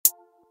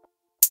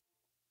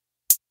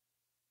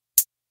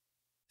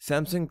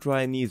Samsung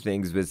try new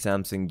things with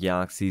Samsung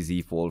Galaxy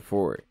Z Fold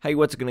 4. Hey,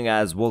 what's going on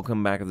guys,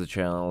 welcome back to the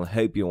channel,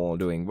 hope you're all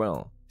doing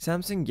well.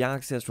 Samsung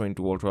Galaxy S22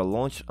 Ultra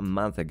launched a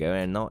month ago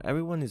and now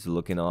everyone is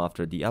looking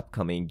after the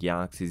upcoming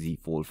Galaxy Z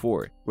Fold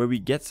 4, where we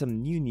get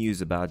some new news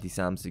about the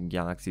Samsung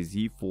Galaxy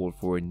Z Fold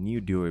 4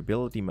 new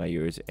durability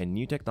measures and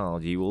new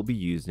technology will be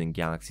used in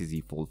Galaxy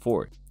Z Fold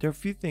 4. There are a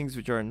few things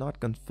which are not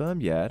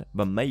confirmed yet,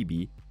 but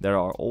maybe that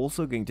are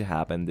also going to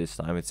happen this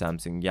time with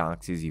Samsung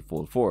Galaxy Z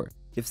Fold 4.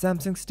 If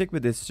Samsung stick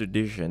with this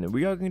tradition,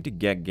 we are going to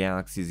get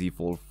Galaxy Z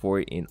Fold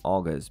 4 in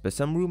August, but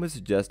some rumors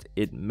suggest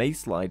it may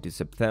slide to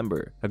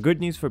September. A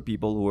good news for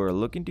people who are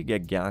looking to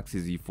get Galaxy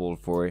Z Fold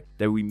 4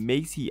 that we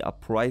may see a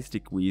price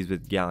decrease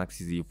with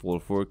Galaxy Z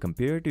Fold 4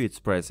 compared to its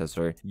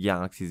predecessor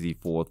Galaxy Z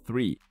Fold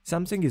 3.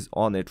 Samsung is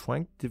on it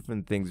trying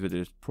different things with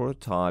its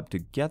prototype to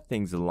get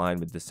things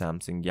aligned with the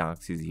Samsung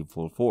Galaxy Z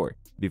Fold 4.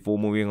 Before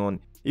moving on,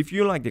 if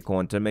you like the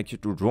content, make sure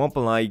to drop a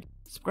like,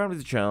 subscribe to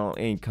the channel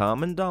and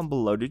comment down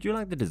below, did you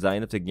like the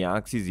design of the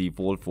Galaxy Z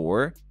Fold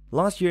 4?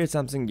 Last year,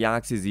 Samsung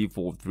Galaxy Z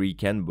Fold 3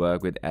 can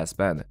work with S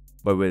Pen,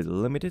 but with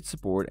limited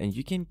support, and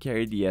you can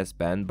carry the S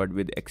Pen but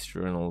with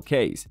external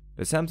case.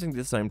 But Samsung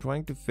this time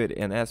trying to fit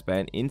an S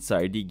Pen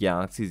inside the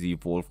Galaxy Z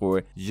Fold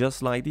 4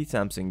 just like the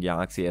Samsung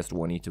Galaxy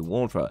S22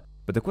 Ultra.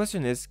 But the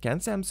question is, can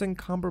Samsung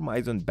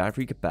compromise on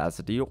battery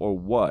capacity or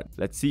what?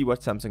 Let's see what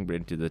Samsung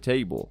brings to the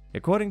table.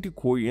 According to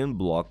Korean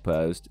blog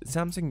post,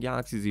 Samsung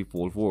Galaxy Z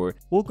Fold 4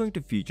 will going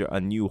to feature a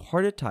new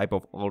harder type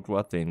of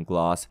ultra thin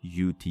glass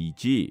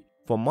UTG.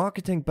 For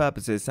marketing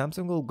purposes,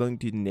 Samsung will going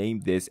to name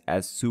this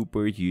as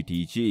Super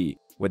UTG.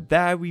 With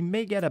that, we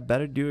may get a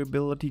better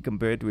durability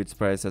compared to its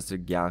predecessor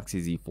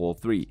Galaxy Z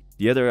Fold 3.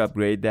 The other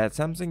upgrade that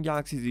Samsung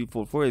Galaxy Z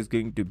Fold 4 is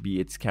going to be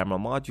its camera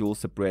module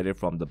separated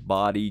from the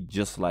body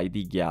just like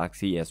the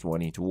Galaxy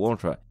S22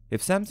 Ultra.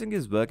 If Samsung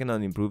is working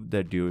on improving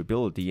their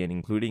durability and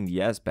including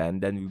the S Pen,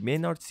 then we may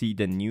not see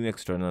the new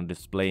external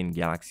display in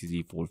Galaxy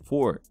Z Fold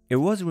 4. It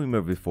was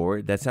rumored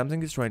before that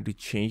Samsung is trying to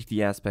change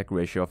the aspect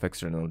ratio of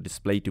external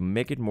display to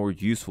make it more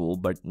useful,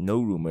 but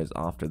no rumors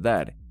after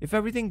that. If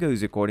everything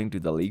goes according to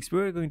the leaks,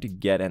 we are going to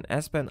get an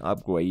S Pen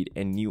upgrade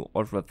and new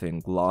ultra thin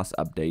glass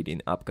update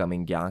in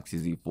upcoming Galaxy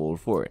Z Fold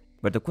 4.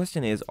 But the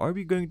question is, are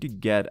we going to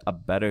get a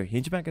better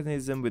hinge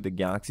mechanism with the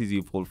Galaxy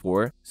Z Fold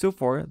 4? So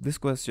far, this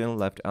question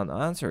left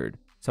unanswered.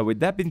 So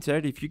with that being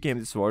said, if you came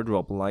this far,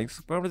 drop a like,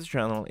 subscribe to the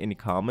channel, and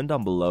comment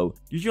down below.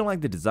 Did you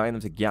like the design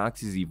of the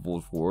Galaxy Z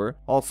Fold 4?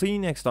 I'll see you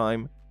next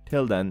time.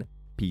 Till then,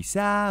 peace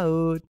out.